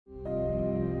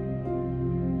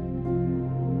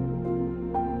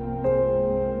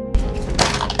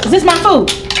Is this my food?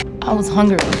 I was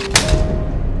hungry.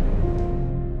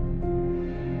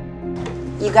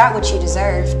 You got what you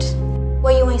deserved.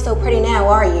 Well, you ain't so pretty now,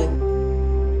 are you?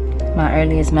 My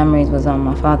earliest memories was on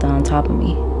my father on top of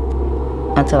me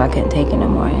until I couldn't take it no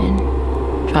more and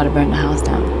tried to burn the house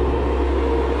down.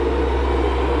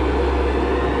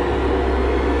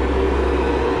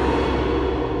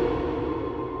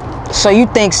 So you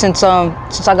think since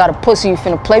I got a pussy, you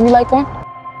finna play me like one?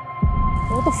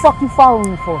 What the fuck you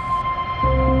following me for?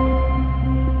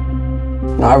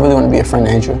 No, I really want to be a friend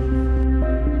to Angel.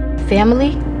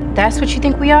 Family? That's what you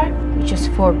think we are? We're just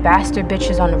four bastard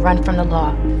bitches on the run from the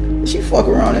law. She fuck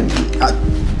around and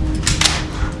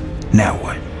Now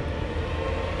what?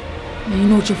 Man, you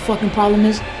know what your fucking problem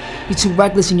is? You're too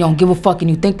reckless and you don't give a fuck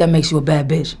and you think that makes you a bad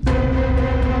bitch.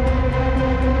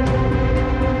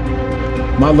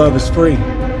 My love is free,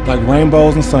 like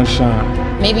rainbows and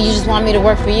sunshine. Maybe you just want me to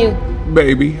work for you.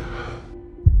 Baby.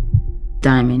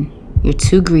 Diamond, you're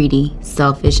too greedy,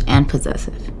 selfish, and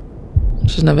possessive.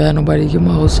 Just never had nobody to give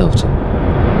my whole self to.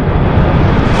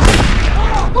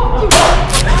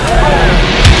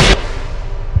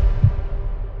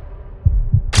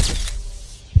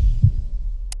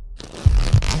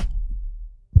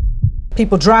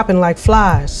 People dropping like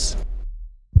flies.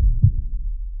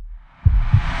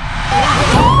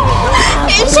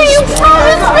 Angel, you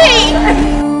promised me!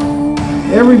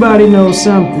 Everybody knows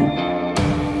something.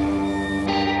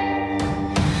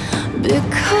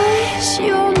 Because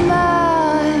you're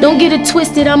mine. Don't get it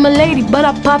twisted, I'm a lady, but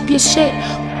I pop your shit.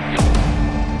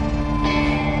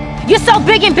 You're so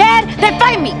big and bad, then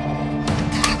fight me!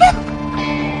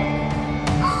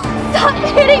 Stop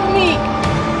hitting me!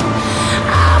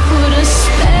 I put a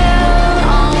spell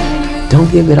on you. Don't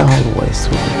give it all away,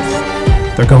 sweeties.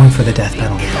 They're going for the death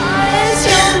penalty.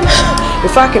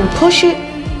 If I can push it,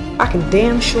 I can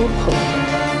damn sure pull it.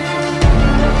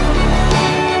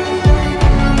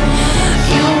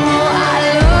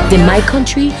 In my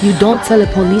country, you don't tell the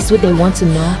police what they want to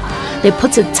know. They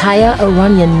put a tire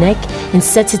around your neck and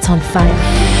set it on fire.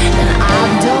 And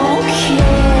I don't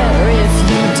care if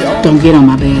you Don't get on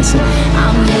my bad side.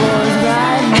 I'm yours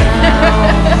right now.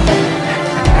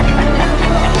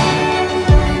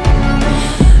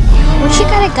 What you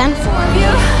got a gun for?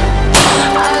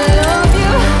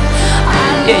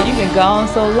 Yeah, you been gone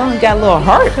so long, got a little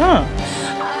hurt, huh?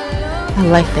 I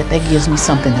like that. That gives me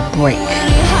something to break.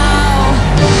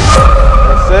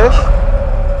 Hey, sis,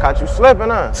 caught you slipping,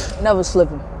 huh? Never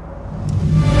slipping.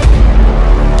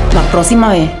 La próxima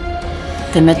vez,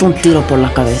 te meto un tiro por la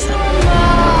cabeza.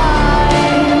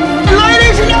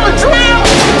 Ladies, you know the drill!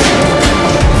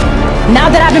 Now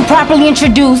that I've been properly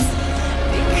introduced,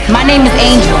 my name is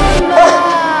Angel.